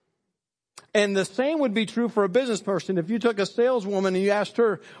And the same would be true for a business person. If you took a saleswoman and you asked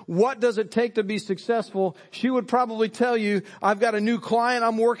her, what does it take to be successful? She would probably tell you, I've got a new client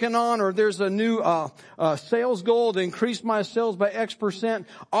I'm working on, or there's a new sales goal to increase my sales by X%.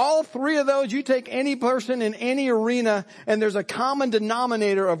 All three of those, you take any person in any arena, and there's a common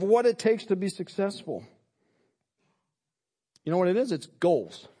denominator of what it takes to be successful. You know what it is? It's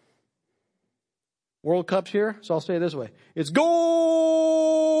goals. World Cup's here, so I'll say it this way. It's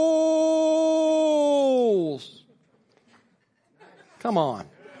goals. Come on.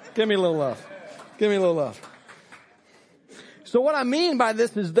 Give me a little love. Give me a little love. So what I mean by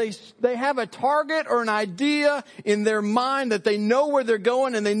this is they have a target or an idea in their mind that they know where they're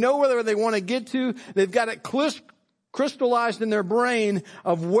going and they know where they want to get to. They've got it crystallized in their brain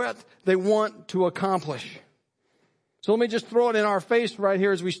of what they want to accomplish. So let me just throw it in our face right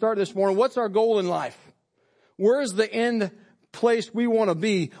here as we start this morning. What's our goal in life? Where's the end place we want to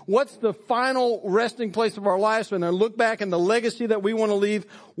be? What's the final resting place of our lives? When I look back and the legacy that we want to leave,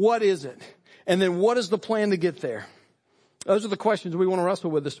 what is it? And then what is the plan to get there? Those are the questions we want to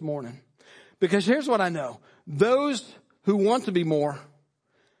wrestle with this morning. Because here's what I know. Those who want to be more,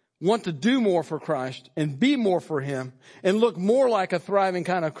 want to do more for Christ and be more for Him and look more like a thriving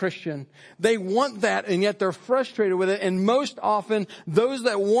kind of Christian. They want that and yet they're frustrated with it. And most often those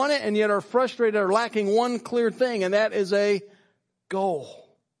that want it and yet are frustrated are lacking one clear thing, and that is a goal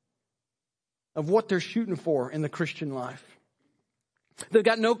of what they're shooting for in the Christian life. They've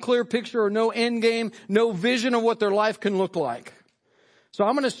got no clear picture or no end game, no vision of what their life can look like. So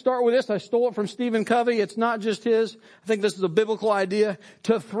I'm going to start with this. I stole it from Stephen Covey. It's not just his. I think this is a biblical idea.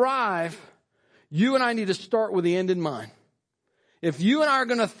 To thrive, you and I need to start with the end in mind. If you and I are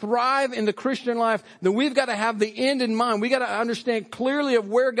going to thrive in the Christian life, then we've got to have the end in mind. We've got to understand clearly of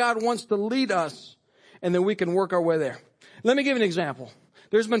where God wants to lead us, and then we can work our way there. Let me give you an example.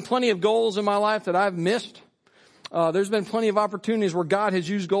 There's been plenty of goals in my life that I've missed. There's been plenty of opportunities where God has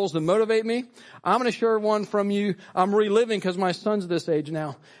used goals to motivate me. I'm going to share one from you. I'm reliving because my son's this age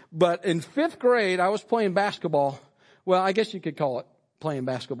now. But in 5th grade, I was playing basketball. Well, I guess you could call it playing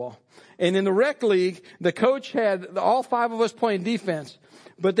basketball. And in the rec league, the coach had all 5 of us playing defense.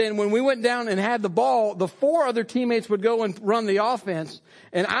 But then when we went down and had the ball, the 4 other teammates would go and run the offense.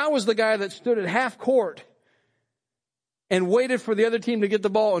 And I was the guy that stood at half court and waited for the other team to get the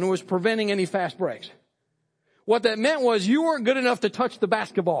ball and was preventing any fast breaks. What that meant was you weren't good enough to touch the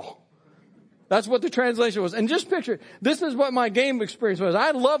basketball. That's what the translation was. And just picture, this is what my game experience was.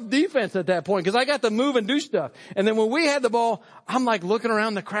 I loved defense at that point because I got to move and do stuff. And then when we had the ball, I'm like looking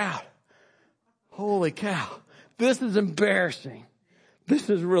around the crowd. Holy cow. This is embarrassing. This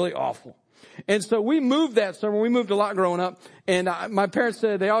is really awful. And so we moved that summer. We moved a lot growing up. And my parents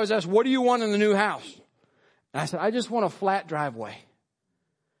said, they always asked, what do you want in the new house? And I said, I just want a flat driveway.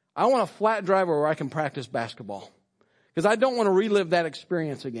 I want a flat driveway where I can practice basketball because I don't want to relive that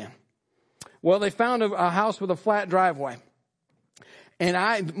experience again. Well, they found a house with a flat driveway. And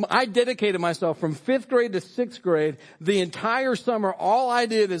I dedicated myself from 5th grade to 6th grade. The entire summer, all I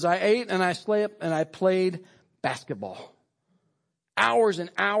did is I ate and I slept and I played basketball. Hours and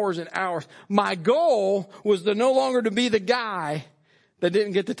hours and hours. My goal was to no longer to be the guy that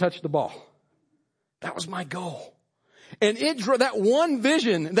didn't get to touch the ball. That was my goal. And that one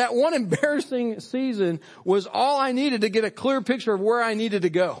vision, that one embarrassing season was all I needed to get a clear picture of where I needed to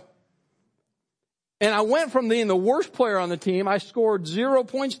go. And I went from being the worst player on the team. I scored 0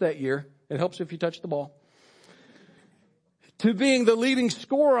 points that year. It helps if you touch the ball. To being the leading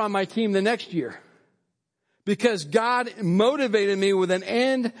scorer on my team the next year. Because God motivated me with an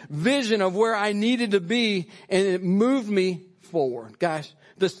end vision of where I needed to be, and it moved me forward. Guys,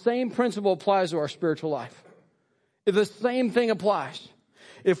 the same principle applies to our spiritual life. The same thing applies.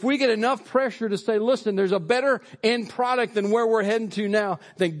 If we get enough pressure to say, listen, there's a better end product than where we're heading to now,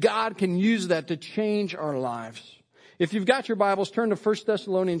 then God can use that to change our lives. If you've got your Bibles, turn to 1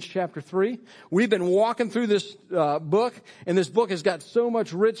 Thessalonians chapter 3. We've been walking through this book, and this book has got so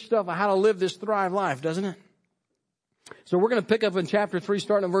much rich stuff on how to live this Thrive life, doesn't it? So we're going to pick up in chapter 3,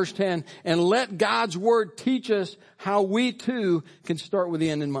 starting in verse 10, and let God's Word teach us how we too can start with the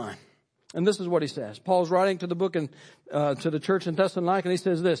end in mind. And this is what he says. Paul's writing to the book and to the church in Thessalonica, and he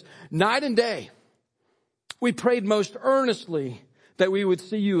says this: night and day, we prayed most earnestly that we would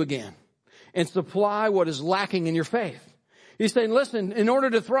see you again and supply what is lacking in your faith. He's saying, listen, in order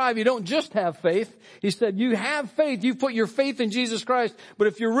to thrive, you don't just have faith. He said, you have faith. You put your faith in Jesus Christ. But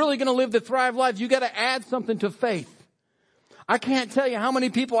if you're really going to live the Thrive life, you got to add something to faith. I can't tell you how many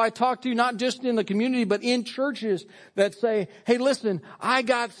people I talk to, not just in the community, but in churches that say, hey, listen, I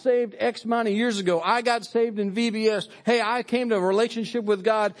got saved X amount of years ago. I got saved in VBS. Hey, I came to a relationship with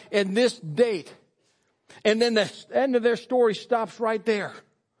God at this date. And then the end of their story stops right there.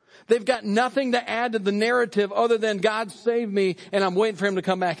 They've got nothing to add to the narrative other than God saved me and I'm waiting for him to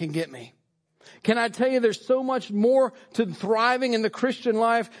come back and get me. Can I tell you there's so much more to thriving in the Christian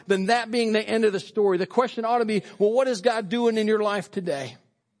life than that being the end of the story? The question ought to be, well, what is God doing in your life today?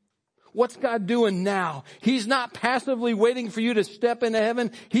 What's God doing now? He's not passively waiting for you to step into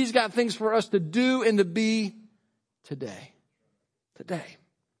heaven. He's got things for us to do and to be today. Today.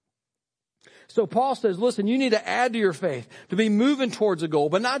 So Paul says, listen, you need to add to your faith, to be moving towards a goal,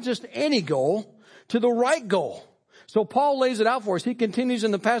 but not just any goal, to the right goal. So Paul lays it out for us. He continues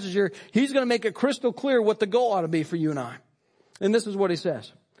in the passage here. He's going to make it crystal clear what the goal ought to be for you and I. And this is what he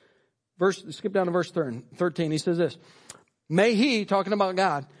says. Skip down to verse 13. He says this. May he, talking about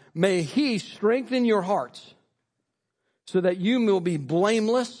God, may he strengthen your hearts so that you will be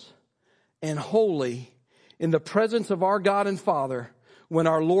blameless and holy in the presence of our God and Father when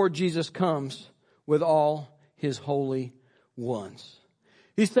our Lord Jesus comes with all his holy ones.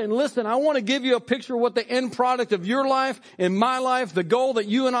 He's saying, listen, I want to give you a picture of what the end product of your life and my life, the goal that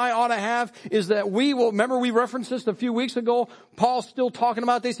you and I ought to have is that we will, remember we referenced this a few weeks ago. Paul's still talking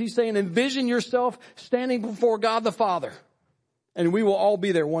about this. He's saying, envision yourself standing before God the Father. And we will all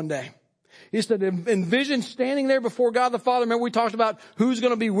be there one day. He said, envision standing there before God the Father. Remember we talked about who's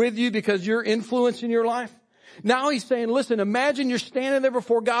going to be with you because you're influencing your life. Now he's saying, listen, imagine you're standing there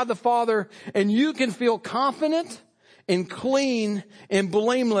before God the Father and you can feel confident and clean and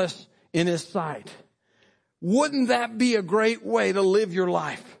blameless in his sight. Wouldn't that be a great way to live your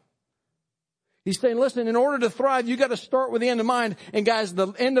life? He's saying, listen, in order to thrive, you got to start with the end in mind. And guys, the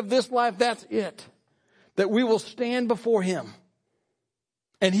end of this life, that's it. That we will stand before him.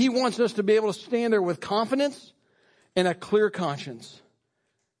 And he wants us to be able to stand there with confidence and a clear conscience.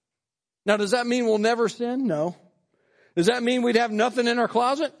 Now, does that mean we'll never sin? No. Does that mean we'd have nothing in our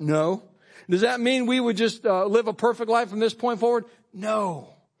closet? No. Does that mean we would just live a perfect life from this point forward?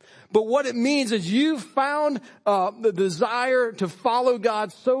 No. But what it means is you found the desire to follow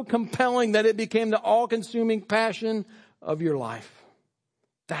God so compelling that it became the all-consuming passion of your life.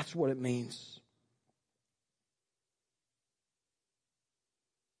 That's what it means.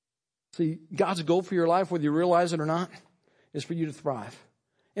 See, God's goal for your life, whether you realize it or not, is for you to thrive.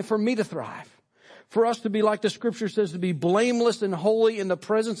 And for me to thrive. For us to be, like the scripture says, to be blameless and holy in the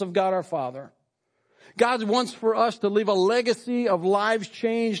presence of God our Father. God wants for us to leave a legacy of lives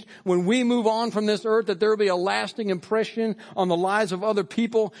changed when we move on from this earth, that there will be a lasting impression on the lives of other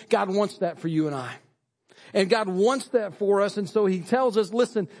people. God wants that for you and I. And God wants that for us. And so he tells us,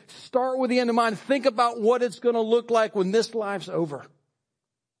 listen, start with the end in mind. Think about what it's going to look like when this life's over.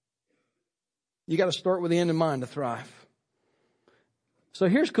 You got to start with the end in mind to thrive. So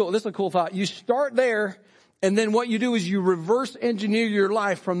here's cool. This is a cool thought. You start there, and then what you do is you reverse engineer your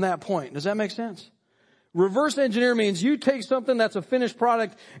life from that point. Does that make sense? Reverse engineer means you take something that's a finished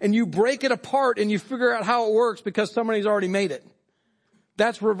product and you break it apart and you figure out how it works because somebody's already made it.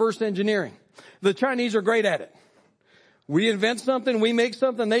 That's reverse engineering. The Chinese are great at it. We invent something, we make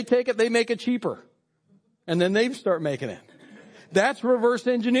something, they take it, they make it cheaper. And then they start making it. That's reverse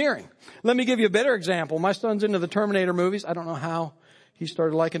engineering. Let me give you a better example. My son's into the Terminator movies. I don't know how he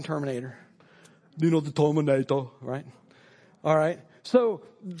started liking Terminator. You know, the Terminator, right? All right. So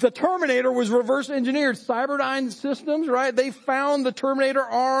the Terminator was reverse engineered. Cyberdyne Systems, right? They found the Terminator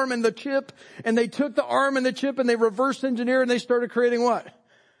arm and the chip, and they took the arm and the chip and they reverse engineered and they started creating what?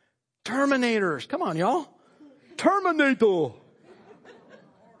 Terminators. Come on, y'all. Terminator.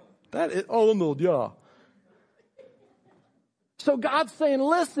 That is Arnold, yeah. So God's saying,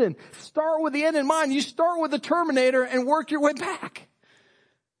 listen, start with the end in mind. You start with the Terminator and work your way back.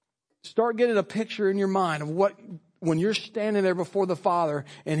 Start getting a picture in your mind of what, when you're standing there before the Father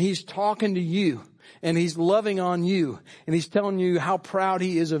and he's talking to you and he's loving on you and he's telling you how proud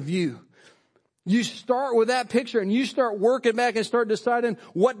he is of you. You start with that picture and you start working back and start deciding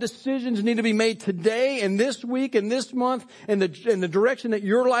what decisions need to be made today and this week and this month and the direction that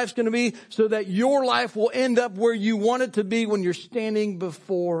your life's going to be so that your life will end up where you want it to be when you're standing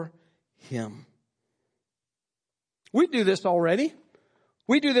before him. We do this already.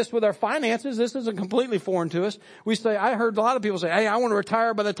 We do this with our finances. This isn't completely foreign to us. We say, I heard a lot of people say, hey, I want to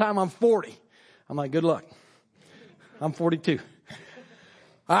retire by the time I'm 40. I'm like, good luck. I'm 42.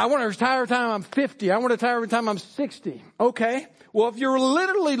 I want to retire every time I'm 50. I want to retire every time I'm 60. Okay. Well, if you're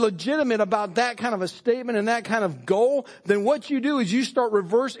literally legitimate about that kind of a statement and that kind of goal, then what you do is you start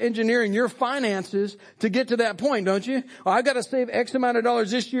reverse engineering your finances to get to that point, don't you? Well, I've got to save X amount of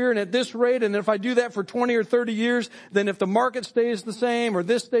dollars this year and at this rate, and if I do that for 20 or 30 years, then if the market stays the same or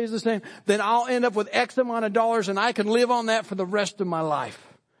this stays the same, then I'll end up with X amount of dollars and I can live on that for the rest of my life.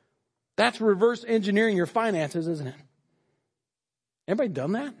 That's reverse engineering your finances, isn't it? Anybody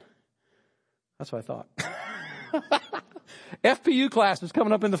done that? That's what I thought. FPU class is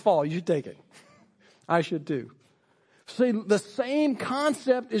coming up in the fall. You should take it. I should too. See, the same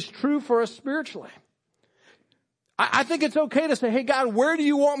concept is true for us spiritually. I think it's okay to say, hey, God, where do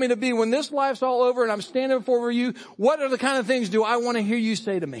you want me to be when this life's all over and I'm standing before you? What are the kind of things do I want to hear you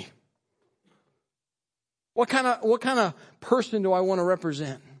say to me? What kind of person do I want to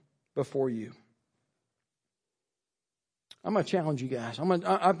represent before you? I'm going to challenge you guys.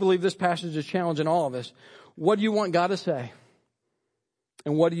 I believe this passage is challenging all of us. What do you want God to say?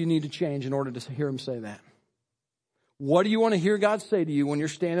 And what do you need to change in order to hear him say that? What do you want to hear God say to you when you're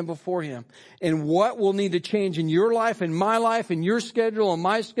standing before him? And what will need to change in your life, in my life, in your schedule, in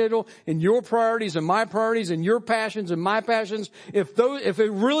my schedule, in your priorities and my priorities, in your passions and my passions? If we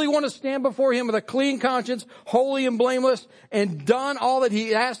really want to stand before him with a clean conscience, holy and blameless, and done all that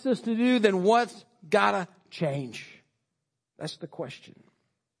he asked us to do, then what's gotta change? That's the question.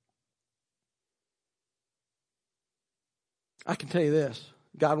 I can tell you this.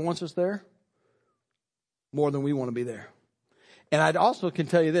 God wants us there more than we want to be there. And I also can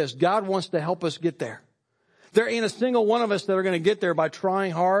tell you this. God wants to help us get there. There ain't a single one of us that are going to get there by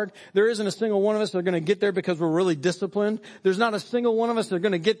trying hard. There isn't a single one of us that are going to get there because we're really disciplined. There's not a single one of us that are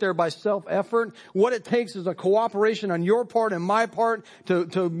going to get there by self-effort. What it takes is a cooperation on your part and my part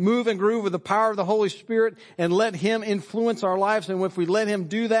to move and groove with the power of the Holy Spirit and let him influence our lives. And if we let him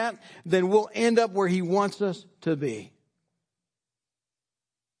do that, then we'll end up where he wants us to be.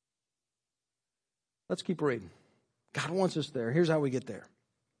 Let's keep reading. God wants us there. Here's how we get there.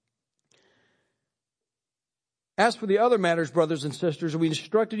 As for the other matters, brothers and sisters, we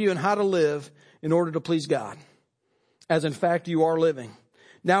instructed you in how to live in order to please God, as in fact you are living.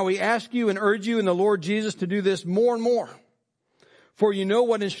 Now we ask you and urge you in the Lord Jesus to do this more and more, for you know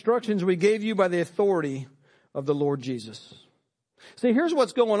what instructions we gave you by the authority of the Lord Jesus. See, here's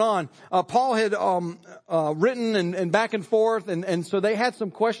what's going on. Paul had written and back and forth, and so they had some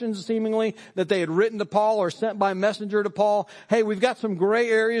questions seemingly that they had written to Paul or sent by messenger to Paul. Hey, we've got some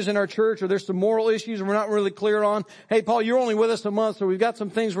gray areas in our church, or there's some moral issues we're not really clear on. Hey, Paul, you're only with us a month, so we've got some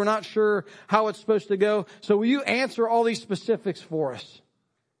things we're not sure how it's supposed to go. So will you answer all these specifics for us?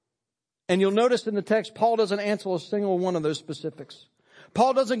 And you'll notice in the text, Paul doesn't answer a single one of those specifics.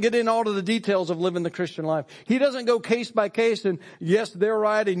 Paul doesn't get in all of the details of living the Christian life. He doesn't go case by case and yes, they're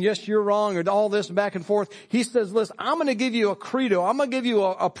right and yes, you're wrong or all this back and forth. He says, listen, I'm going to give you a credo. I'm going to give you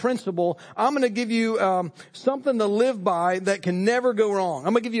a principle. I'm going to give you something to live by that can never go wrong.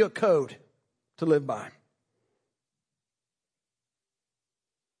 I'm going to give you a code to live by.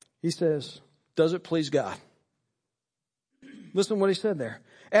 He says, does it please God? Listen to what he said there.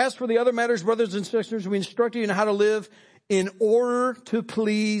 As for the other matters, brothers and sisters, we instruct you in how to live in order to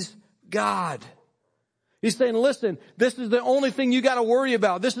please God. He's saying, listen, this is the only thing you got to worry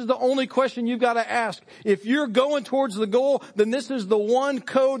about. This is the only question you've got to ask. If you're going towards the goal, then this is the one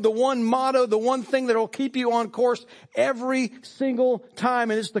code, the one motto, the one thing that will keep you on course every single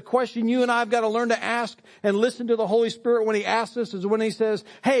time. And it's the question you and I have got to learn to ask and listen to the Holy Spirit when he asks us, is when he says,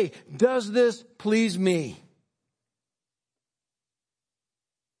 hey, does this please me?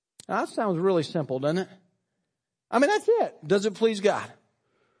 Now, that sounds really simple, doesn't it? I mean, that's it. Does it please God?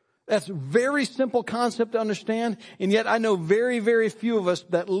 That's a very simple concept to understand, and yet I know very, very few of us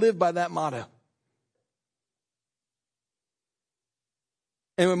that live by that motto.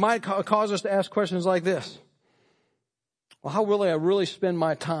 And it might cause us to ask questions like this. Well, how will I really spend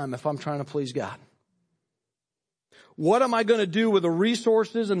my time if I'm trying to please God? What am I going to do with the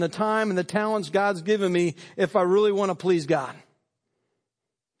resources and the time and the talents God's given me if I really want to please God?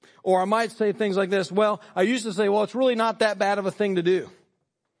 Or I might say things like this. Well, I used to say, well, it's really not that bad of a thing to do.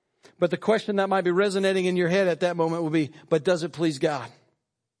 But the question that might be resonating in your head at that moment would be, but does it please God?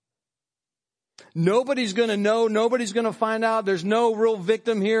 Nobody's going to know. Nobody's going to find out. There's no real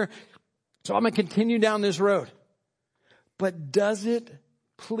victim here. So I'm going to continue down this road. But does it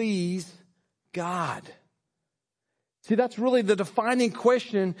please God? See, that's really the defining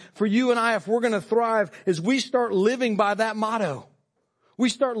question for you and I if we're going to thrive, is we start living by that motto. We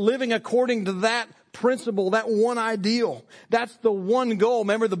start living according to that principle, that one ideal. That's the one goal.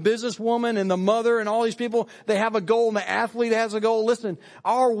 Remember the businesswoman and the mother and all these people, they have a goal, and the athlete has a goal. Listen,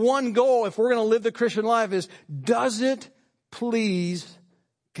 our one goal, if we're going to live the Christian life, is, does it please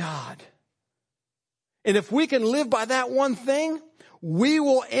God? And if we can live by that one thing, we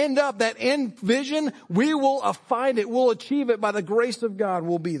will end up, that end vision, we will find it, we'll achieve it by the grace of God.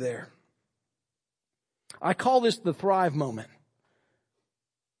 We'll be there. I call this the thrive moment.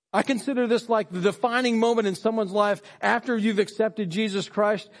 I consider this like the defining moment in someone's life after you've accepted Jesus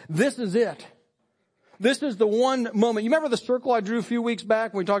Christ. This is it. This is the one moment. You remember the circle I drew a few weeks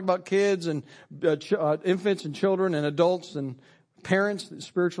back when we talked about kids and infants and children and adults and parents,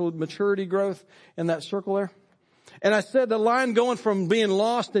 spiritual maturity growth in that circle there? And I said the line going from being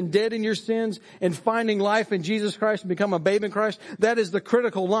lost and dead in your sins and finding life in Jesus Christ and become a babe in Christ, that is the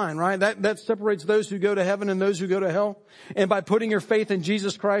critical line, right? That separates those who go to heaven and those who go to hell. And by putting your faith in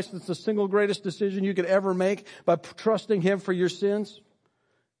Jesus Christ, it's the single greatest decision you could ever make, by trusting Him for your sins.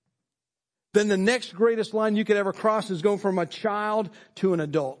 Then the next greatest line you could ever cross is going from a child to an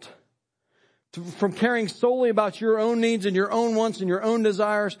adult. From caring solely about your own needs and your own wants and your own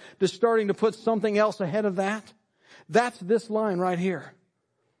desires to starting to put something else ahead of that. That's this line right here.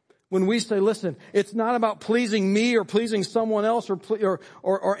 When we say, listen, it's not about pleasing me or pleasing someone else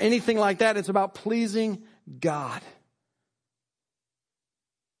or anything like that. It's about pleasing God.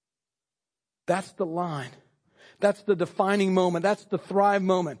 That's the line. That's the defining moment. That's the thrive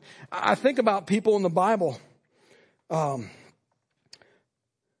moment. I think about people in the Bible.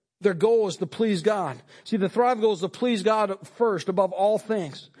 Their goal is to please God. See, the thrive goal is to please God first above all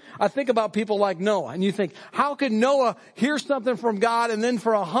things. I think about people like Noah, and you think, how could Noah hear something from God and then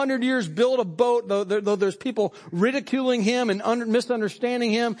for 100 years build a boat, though there's people ridiculing him and misunderstanding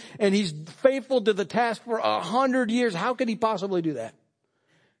him, and he's faithful to the task for 100 years. How could he possibly do that?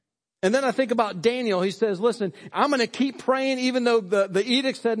 And then I think about Daniel. He says, listen, I'm going to keep praying even though the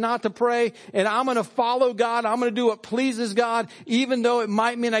edict said not to pray, and I'm going to follow God. I'm going to do what pleases God, even though it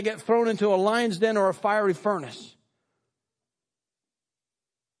might mean I get thrown into a lion's den or a fiery furnace.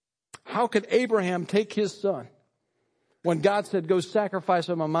 How could Abraham take his son when God said, go sacrifice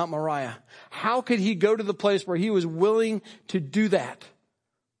him on Mount Moriah? How could he go to the place where he was willing to do that?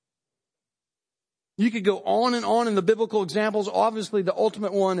 You could go on and on in the biblical examples. Obviously, the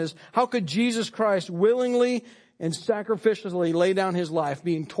ultimate one is, how could Jesus Christ willingly and sacrificially lay down His life,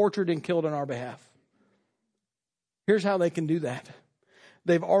 being tortured and killed on our behalf? Here's how they can do that.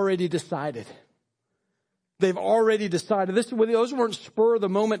 They've already decided. They've already decided. Those weren't spur of the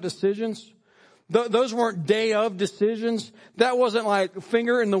moment decisions. Those weren't day of decisions. That wasn't like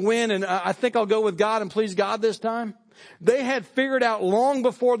finger in the wind and I think I'll go with God and please God this time. They had figured out long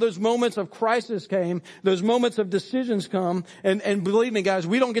before those moments of crisis came, those moments of decisions come, and believe me guys,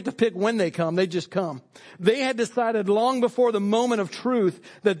 we don't get to pick when they come, they just come. They had decided long before the moment of truth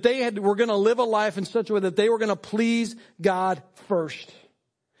that were going to live a life in such a way that they were going to please God first.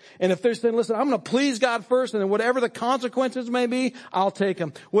 And if they're saying, listen, I'm going to please God first, and then whatever the consequences may be, I'll take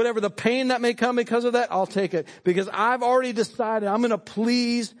them. Whatever the pain that may come because of that, I'll take it. Because I've already decided I'm going to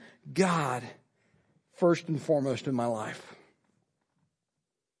please God first and foremost in my life.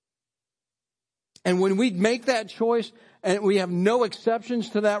 And when we make that choice and we have no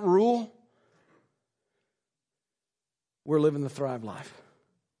exceptions to that rule, we're living the thrive life.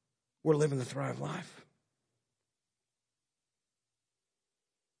 We're living the thrive life.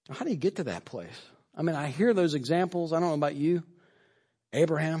 How do you get to that place? I mean, I hear those examples. I don't know about you.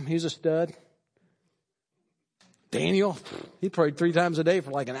 Abraham, he's a stud. Daniel, he prayed 3 times a day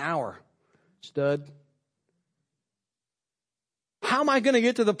for like an hour. Stud. How am I going to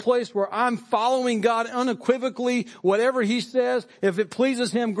get to the place where I'm following God unequivocally, whatever He says? If it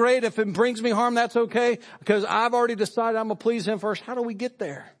pleases Him, great. If it brings me harm, that's okay. Because I've already decided I'm going to please Him first. How do we get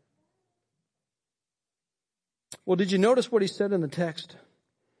there? Well, did you notice what He said in the text?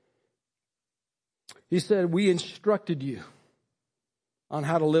 He said, we instructed you on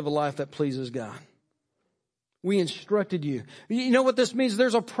how to live a life that pleases God. We instructed you. You know what this means?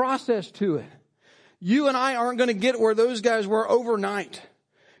 There's a process to it. You and I aren't going to get where those guys were overnight.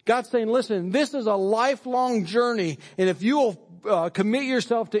 God's saying, listen, this is a lifelong journey. And if you will commit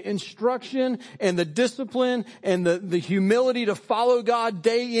yourself to instruction and the discipline and the humility to follow God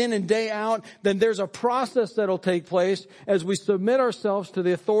day in and day out, then there's a process that'll take place as we submit ourselves to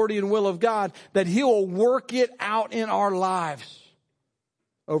the authority and will of God, that He will work it out in our lives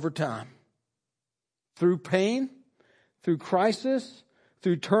over time. Through pain, through crisis,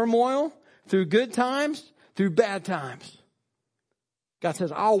 through turmoil, through good times, through bad times. God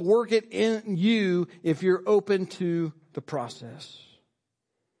says, I'll work it in you if you're open to the process.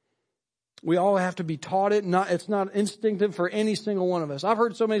 We all have to be taught it. It's not instinctive for any single one of us. I've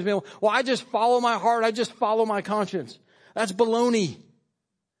heard so many people, well, I just follow my heart. I just follow my conscience. That's baloney.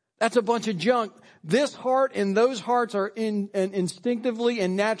 That's a bunch of junk. This heart and those hearts are instinctively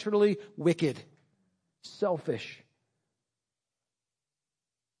and naturally wicked, selfish.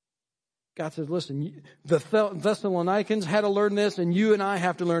 God says, listen, the Thessalonians had to learn this, and you and I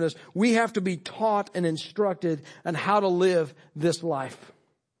have to learn this. We have to be taught and instructed on how to live this life.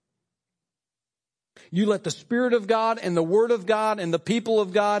 You let the Spirit of God and the Word of God and the people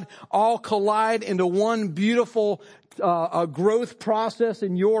of God all collide into one beautiful growth process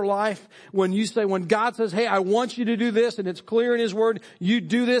in your life. When God says, hey, I want you to do this, and it's clear in His Word, you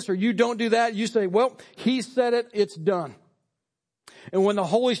do this or you don't do that, you say, well, He said it, it's done. And when the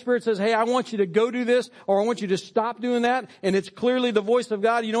Holy Spirit says, hey, I want you to go do this, or I want you to stop doing that, and it's clearly the voice of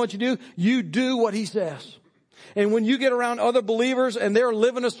God, you know what you do? You do what He says. And when you get around other believers and they're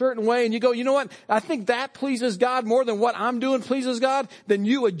living a certain way and you go, you know what? I think that pleases God more than what I'm doing pleases God. Then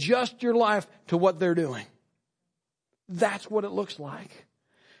you adjust your life to what they're doing. That's what it looks like.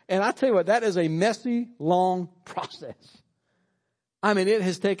 And I tell you what, that is a messy, long process. I mean, it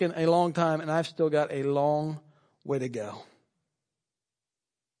has taken a long time, and I've still got a long way to go.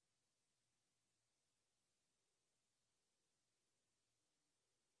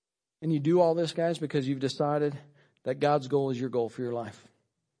 And you do all this, guys, because you've decided that God's goal is your goal for your life.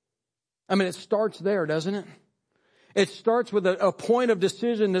 I mean, it starts there, doesn't it? It starts with a point of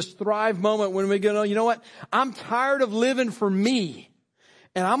decision, this thrive moment when we go, you know what? I'm tired of living for me.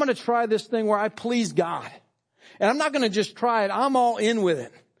 And I'm going to try this thing where I please God. And I'm not going to just try it. I'm all in with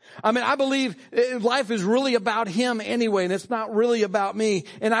it. I mean, I believe life is really about Him anyway, and it's not really about me.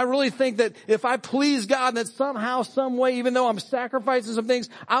 And I really think that if I please God, that somehow, some way, even though I'm sacrificing some things,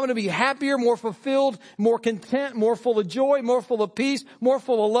 I'm going to be happier, more fulfilled, more content, more full of joy, more full of peace, more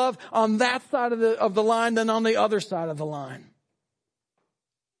full of love on that side of the line than on the other side of the line.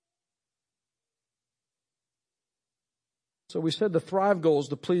 So we said the thrive goal is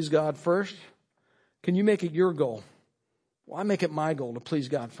to please God first. Can you make it your goal? Well, I make it my goal to please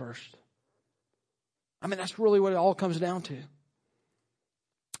God first. I mean, that's really what it all comes down to.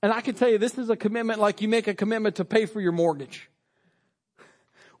 And I can tell you, this is a commitment like you make a commitment to pay for your mortgage.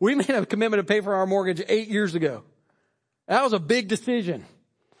 We made a commitment to pay for our mortgage 8 years ago. That was a big decision.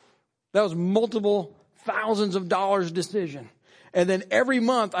 That was multiple thousands of dollars decision. And then every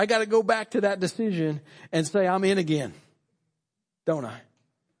month I got to go back to that decision and say, I'm in again. Don't I?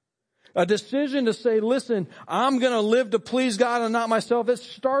 A decision to say, listen, I'm going to live to please God and not myself. It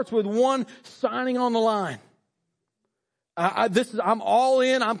starts with one signing on the line. I'm all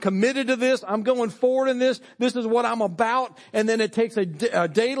in. I'm committed to this. I'm going forward in this. This is what I'm about. And then it takes a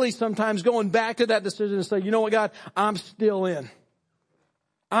daily sometimes going back to that decision and say, you know what, God, I'm still in.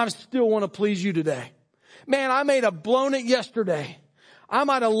 I still want to please you today. Man, I may have blown it yesterday. I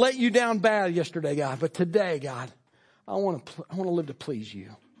might have let you down bad yesterday, God. But today, God, I want to live to please you.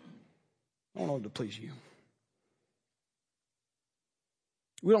 I want to live to please you.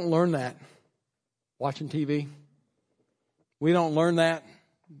 We don't learn that watching TV. We don't learn that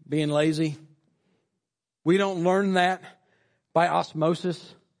being lazy. We don't learn that by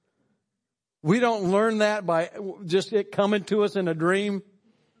osmosis. We don't learn that by just it coming to us in a dream.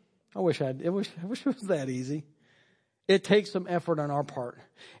 I wish it was that easy. It takes some effort on our part.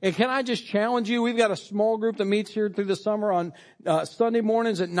 And can I just challenge you? We've got a small group that meets here through the summer on Sunday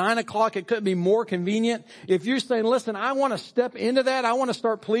mornings at 9:00. It couldn't be more convenient. If you're saying, listen, I want to step into that. I want to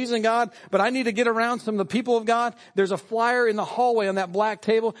start pleasing God, but I need to get around some of the people of God. There's a flyer in the hallway on that black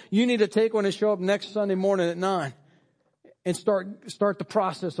table. You need to take one and show up next Sunday morning at 9 and start the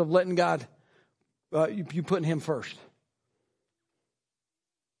process of letting God, you putting Him first.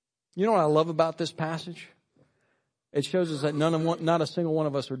 You know what I love about this passage? It shows us that not a single one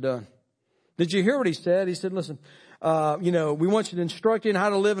of us are done. Did you hear what he said? He said, listen, we want you to instruct you in how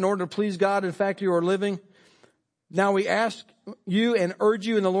to live in order to please God. In fact, you are living. Now we ask you and urge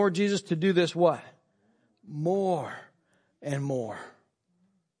you in the Lord Jesus to do this what? More and more.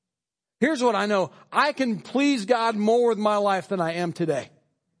 Here's what I know. I can please God more with my life than I am today.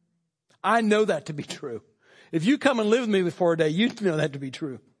 I know that to be true. If you come and live with me for a day, you know that to be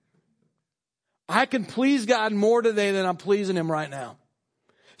true. I can please God more today than I'm pleasing Him right now.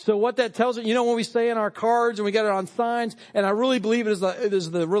 So what that tells it, when we say in our cards and we got it on signs, and I really believe it is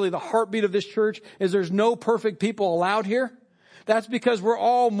really the heartbeat of this church, is there's no perfect people allowed here. That's because we're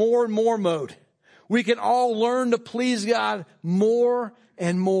all more and more mode. We can all learn to please God more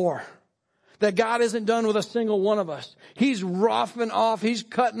and more. That God isn't done with a single one of us. He's roughing off, He's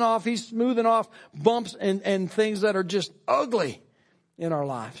cutting off, He's smoothing off bumps and things that are just ugly in our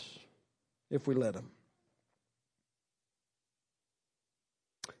lives. if we let him.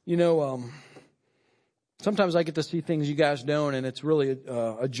 You know, sometimes I get to see things you guys don't, and it's really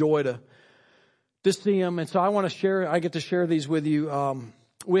a joy to see them. And so I get to share these with you.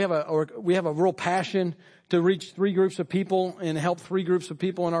 We have a real passion to reach 3 groups of people and help 3 groups of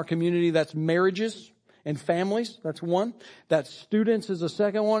people in our community. That's marriages and families. That's one. That's students is the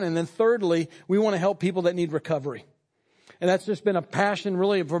second one. And then thirdly, we want to help people that need recovery. And that's just been a passion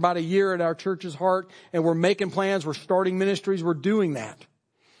really for about a year at our church's heart. And we're making plans. We're starting ministries. We're doing that.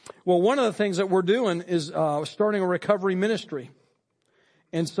 Well, one of the things that we're doing is starting a recovery ministry.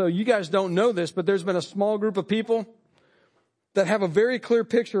 And so you guys don't know this, but there's been a small group of people that have a very clear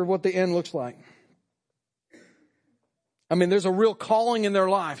picture of what the end looks like. I mean, there's a real calling in their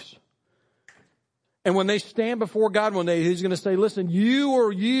lives. And when they stand before God one day, He's going to say, listen, you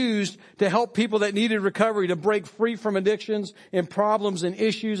were used to help people that needed recovery, to break free from addictions and problems and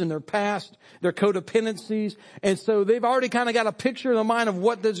issues in their past, their codependencies. And so they've already kind of got a picture in the mind of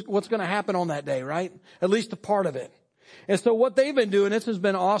what's going to happen on that day, right? At least a part of it. And so what they've been doing, this has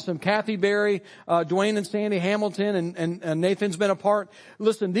been awesome. Kathy Berry, Dwayne and Sandy Hamilton, and Nathan's been a part.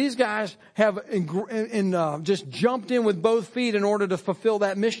 Listen, these guys have just jumped in with both feet in order to fulfill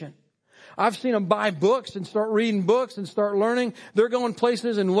that mission. I've seen them buy books and start reading books and start learning. They're going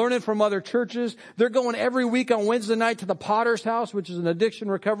places and learning from other churches. They're going every week on Wednesday night to the Potter's House, which is an addiction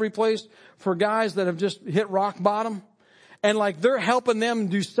recovery place for guys that have just hit rock bottom. And they're helping them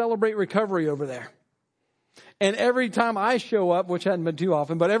do Celebrate Recovery over there. And every time I show up, which hadn't been too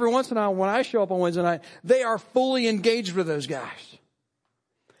often, but every once in a while when I show up on Wednesday night, they are fully engaged with those guys.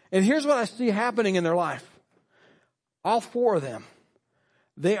 And here's what I see happening in their life. All 4 of them.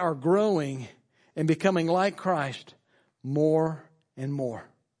 They are growing and becoming like Christ more and more.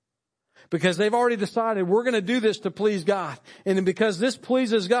 Because they've already decided we're going to do this to please God. And because this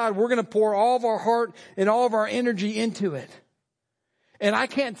pleases God, we're going to pour all of our heart and all of our energy into it. And I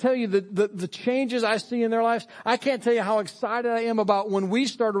can't tell you the changes I see in their lives. I can't tell you how excited I am about when we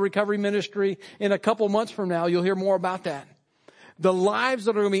start a recovery ministry in a couple months from now. You'll hear more about that. The lives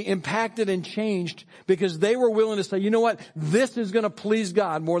that are going to be impacted and changed because they were willing to say, you know what? This is going to please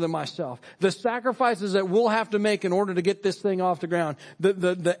God more than myself. The sacrifices that we'll have to make in order to get this thing off the ground.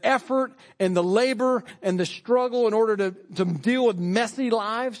 The effort and the labor and the struggle in order to deal with messy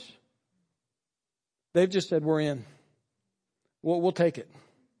lives. They've just said, we're in. We'll take it.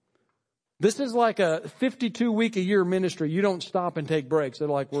 This is like a 52-week-a-year ministry. You don't stop and take breaks. They're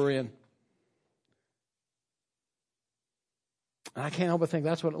like, we're in. And I can't help but think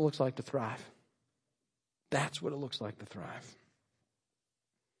that's what it looks like to thrive. That's what it looks like to thrive.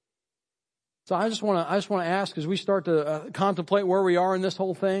 So I just want to ask, as we start to contemplate where we are in this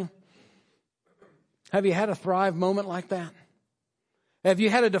whole thing, have you had a thrive moment like that? Have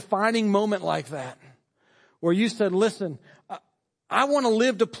you had a defining moment like that? Where you said, listen, I want to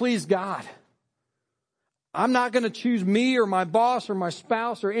live to please God. I'm not going to choose me or my boss or my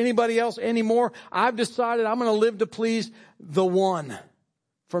spouse or anybody else anymore. I've decided I'm going to live to please the one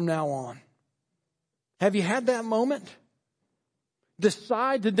from now on. Have you had that moment?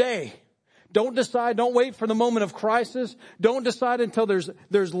 Decide today. Don't decide. Don't wait for the moment of crisis. Don't decide until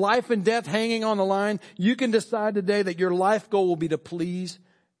there's life and death hanging on the line. You can decide today that your life goal will be to please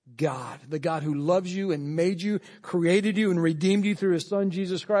God, the God who loves you and made you, created you and redeemed you through His Son,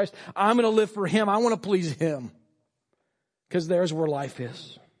 Jesus Christ. I'm going to live for Him. I want to please Him because there's where life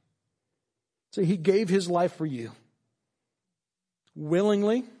is. So He gave His life for you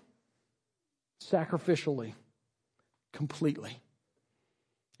willingly, sacrificially, completely.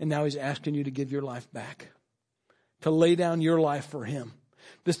 And now He's asking you to give your life back, to lay down your life for Him,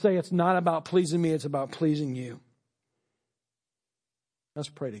 to say it's not about pleasing me, it's about pleasing you. Let's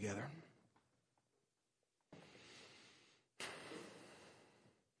pray together.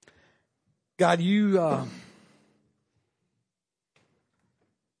 God, you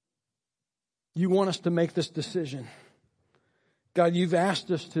want us to make this decision. God, you've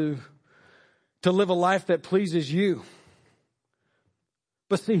asked us to live a life that pleases you.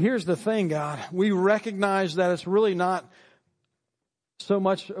 But see, here's the thing, God. We recognize that it's really not so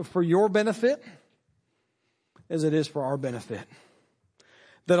much for your benefit as it is for our benefit.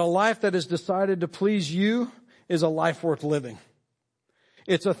 That a life that is decided to please you is a life worth living.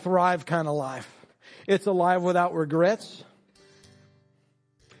 It's a thrive kind of life. It's a life without regrets.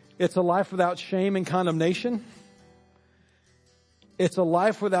 It's a life without shame and condemnation. It's a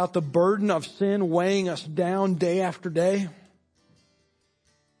life without the burden of sin weighing us down day after day.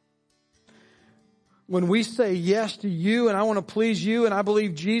 When we say yes to you and I want to please you and I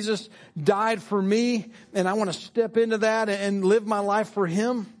believe Jesus died for me and I want to step into that and live my life for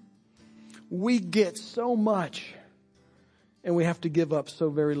Him, we get so much and we have to give up so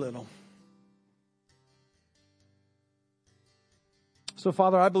very little. So,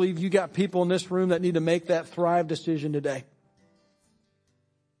 Father, I believe you got people in this room that need to make that thrive decision today.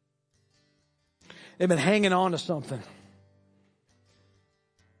 They've been hanging on to something.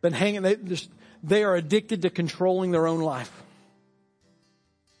 They are addicted to controlling their own life.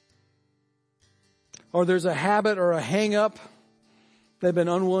 Or there's a habit or a hang up they've been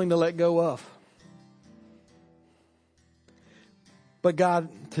unwilling to let go of. But God,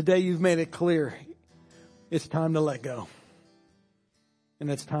 today you've made it clear it's time to let go. And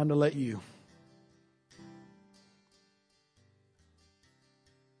it's time to let you.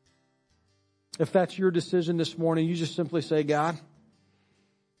 If that's your decision this morning, you just simply say, God,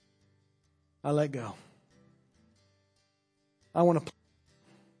 I let go. I want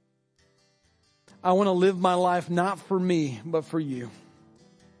to live my life not for me, but for you.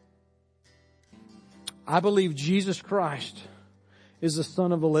 I believe Jesus Christ is the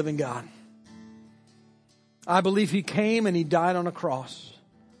Son of the living God. I believe He came and He died on a cross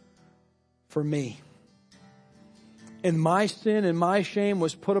for me. And my sin and my shame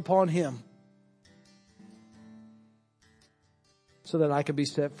was put upon Him so that I could be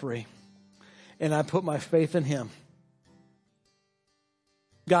set free. And I put my faith in Him.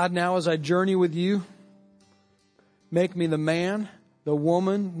 God, now as I journey with you, make me the man, the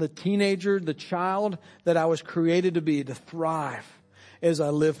woman, the teenager, the child that I was created to be, to thrive as I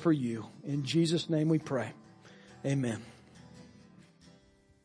live for you. In Jesus' name we pray. Amen.